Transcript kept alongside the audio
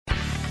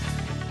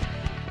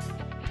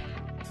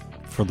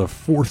For the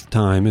fourth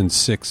time in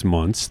 6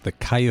 months, the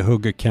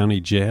Cuyahoga County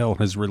Jail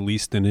has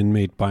released an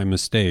inmate by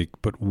mistake,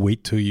 but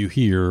wait till you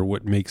hear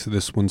what makes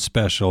this one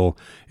special.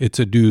 It's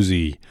a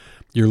doozy.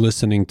 You're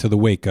listening to The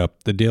Wake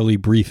Up, the daily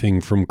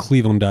briefing from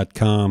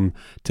Cleveland.com.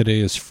 Today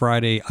is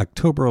Friday,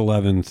 October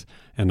 11th,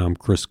 and I'm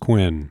Chris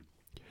Quinn.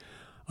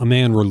 A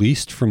man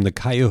released from the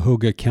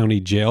Cuyahoga County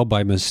Jail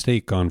by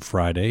mistake on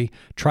Friday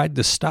tried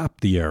to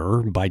stop the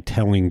error by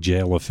telling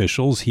jail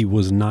officials he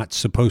was not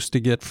supposed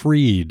to get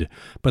freed,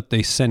 but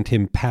they sent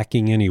him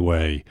packing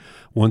anyway.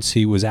 Once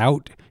he was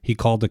out, he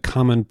called a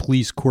common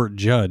pleas court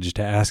judge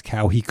to ask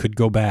how he could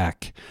go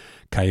back.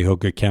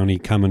 Cuyahoga County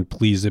Common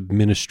Pleas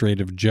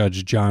Administrative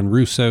Judge John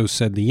Russo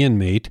said the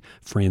inmate,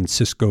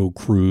 Francisco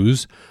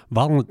Cruz,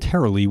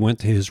 voluntarily went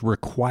to his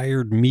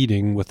required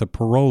meeting with a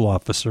parole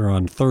officer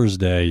on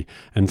Thursday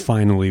and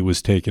finally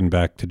was taken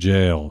back to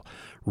jail.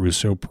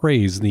 Russo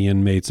praised the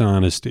inmate's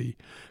honesty.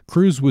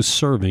 Cruz was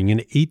serving an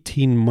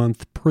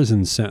 18-month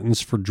prison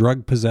sentence for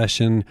drug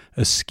possession,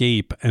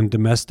 escape, and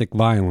domestic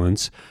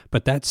violence,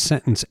 but that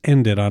sentence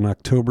ended on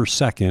October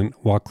 2nd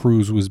while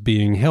Cruz was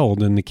being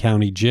held in the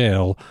county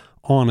jail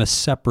on a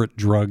separate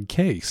drug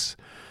case.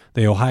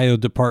 The Ohio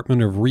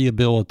Department of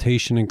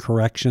Rehabilitation and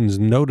Corrections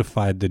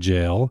notified the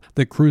jail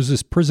that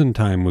Cruz's prison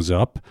time was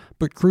up,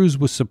 but Cruz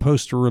was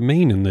supposed to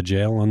remain in the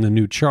jail on the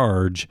new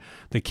charge.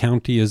 The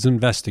county is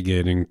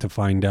investigating to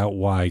find out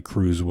why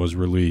Cruz was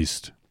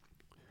released.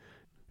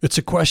 It's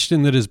a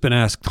question that has been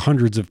asked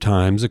hundreds of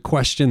times, a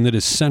question that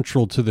is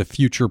central to the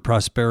future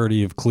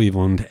prosperity of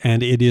Cleveland,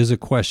 and it is a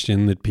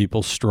question that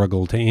people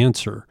struggle to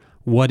answer.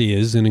 What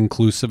is an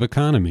inclusive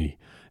economy?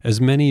 As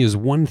many as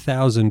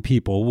 1,000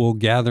 people will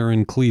gather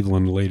in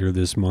Cleveland later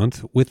this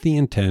month with the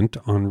intent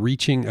on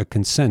reaching a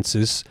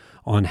consensus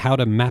on how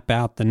to map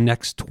out the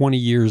next 20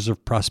 years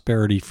of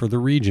prosperity for the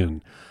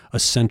region. A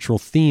central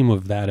theme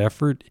of that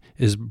effort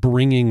is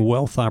bringing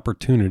wealth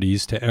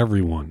opportunities to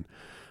everyone.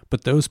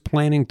 But those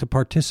planning to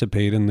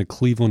participate in the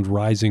Cleveland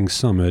Rising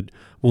Summit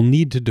will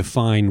need to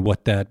define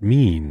what that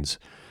means.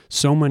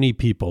 So many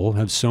people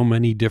have so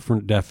many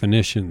different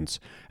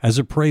definitions. As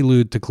a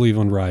prelude to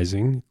Cleveland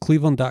Rising,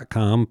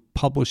 Cleveland.com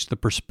published the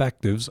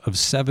perspectives of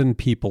 7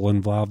 people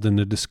involved in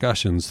the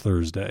discussions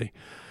Thursday.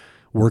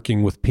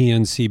 Working with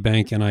PNC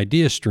Bank and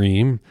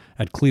IdeaStream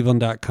at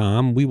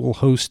Cleveland.com, we will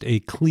host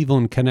a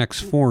Cleveland Connects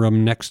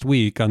forum next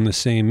week on the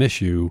same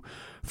issue.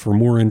 For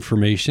more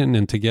information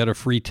and to get a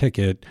free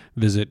ticket,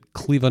 visit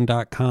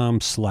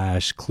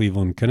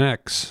Cleveland.com/Cleveland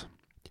Connects.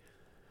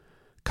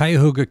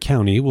 Cuyahoga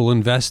County will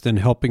invest in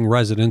helping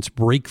residents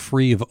break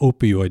free of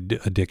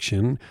opioid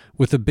addiction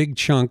with a big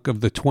chunk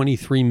of the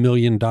 $23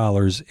 million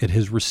it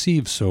has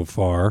received so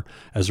far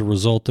as a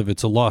result of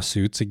its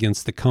lawsuits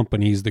against the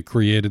companies that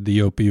created the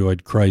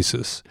opioid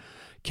crisis.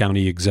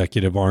 County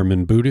Executive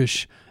Armin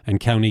Budish and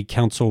County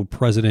Council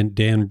President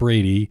Dan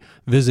Brady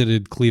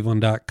visited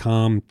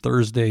Cleveland.com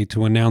Thursday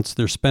to announce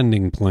their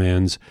spending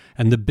plans,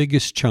 and the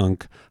biggest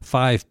chunk,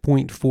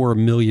 $5.4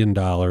 million,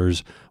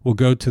 will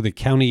go to the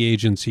county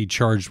agency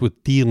charged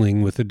with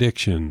dealing with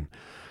addiction.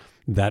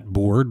 That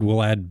board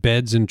will add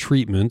beds and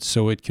treatment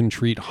so it can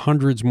treat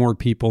hundreds more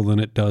people than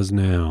it does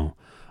now.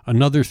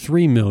 Another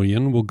 $3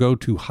 million will go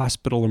to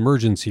hospital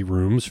emergency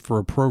rooms for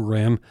a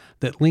program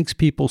that links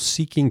people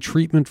seeking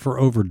treatment for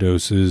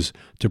overdoses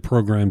to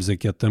programs that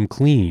get them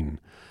clean.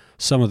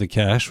 Some of the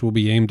cash will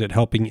be aimed at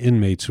helping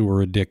inmates who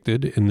are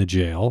addicted in the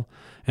jail.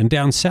 And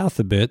down south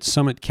a bit,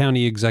 Summit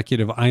County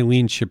Executive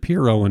Eileen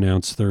Shapiro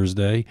announced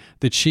Thursday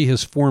that she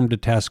has formed a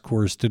task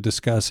force to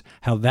discuss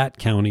how that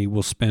county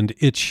will spend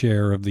its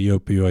share of the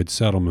opioid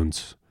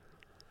settlements.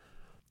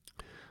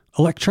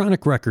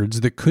 Electronic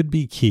records that could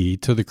be key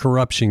to the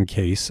corruption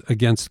case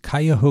against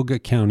Cuyahoga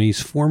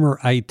County's former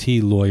IT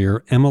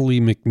lawyer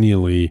Emily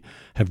McNeely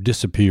have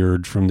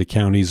disappeared from the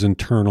county's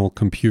internal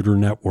computer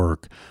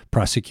network,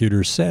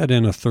 prosecutors said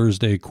in a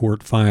Thursday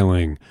court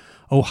filing.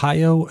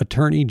 Ohio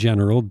Attorney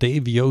General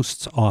Dave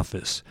Yost's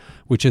office,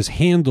 which has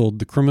handled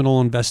the criminal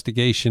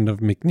investigation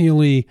of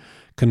McNeely,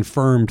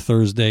 confirmed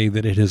Thursday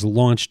that it has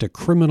launched a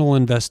criminal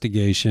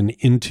investigation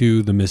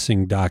into the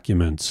missing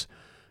documents.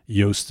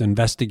 Yost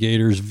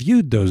investigators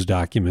viewed those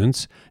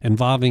documents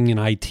involving an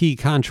IT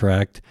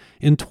contract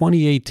in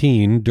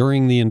 2018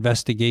 during the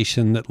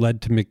investigation that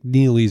led to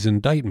McNeely's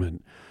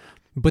indictment.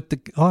 But the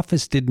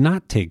office did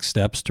not take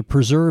steps to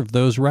preserve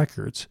those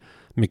records.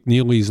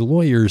 McNeely's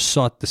lawyers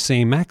sought the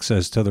same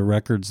access to the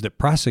records that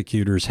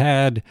prosecutors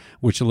had,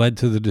 which led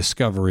to the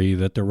discovery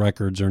that the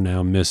records are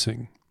now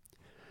missing.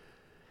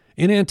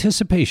 In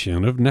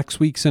anticipation of next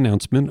week's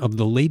announcement of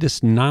the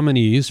latest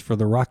nominees for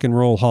the Rock and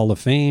Roll Hall of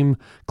Fame,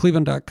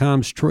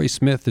 Cleveland.com's Troy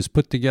Smith has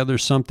put together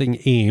something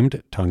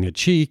aimed,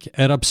 tongue-in-cheek,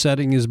 at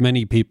upsetting as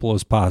many people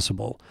as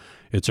possible.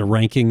 It's a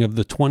ranking of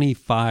the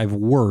 25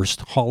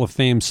 worst Hall of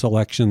Fame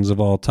selections of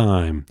all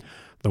time.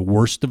 The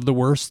worst of the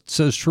worst,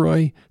 says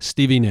Troy,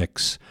 Stevie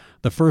Nicks.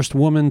 The first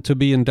woman to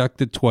be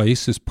inducted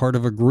twice as part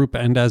of a group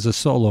and as a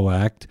solo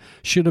act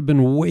should have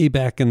been way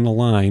back in the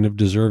line of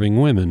deserving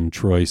women,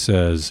 Troy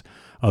says.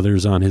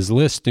 Others on his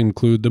list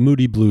include the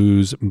Moody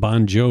Blues,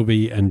 Bon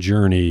Jovi, and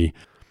Journey.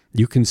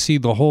 You can see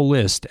the whole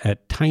list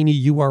at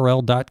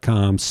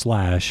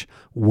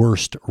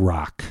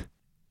tinyurl.com/worstrock.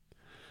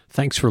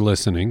 Thanks for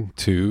listening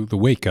to The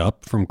Wake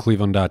Up from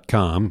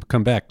Cleveland.com.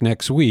 Come back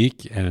next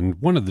week, and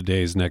one of the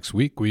days next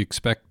week, we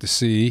expect to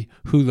see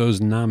who those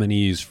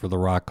nominees for the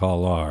Rock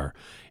Hall are.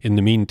 In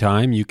the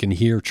meantime, you can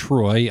hear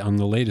Troy on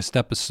the latest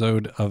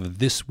episode of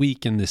This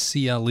Week in the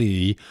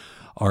CLE,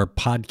 our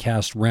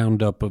podcast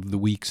roundup of the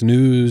week's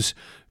news.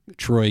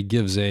 Troy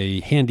gives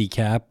a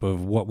handicap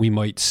of what we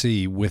might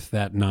see with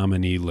that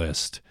nominee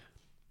list.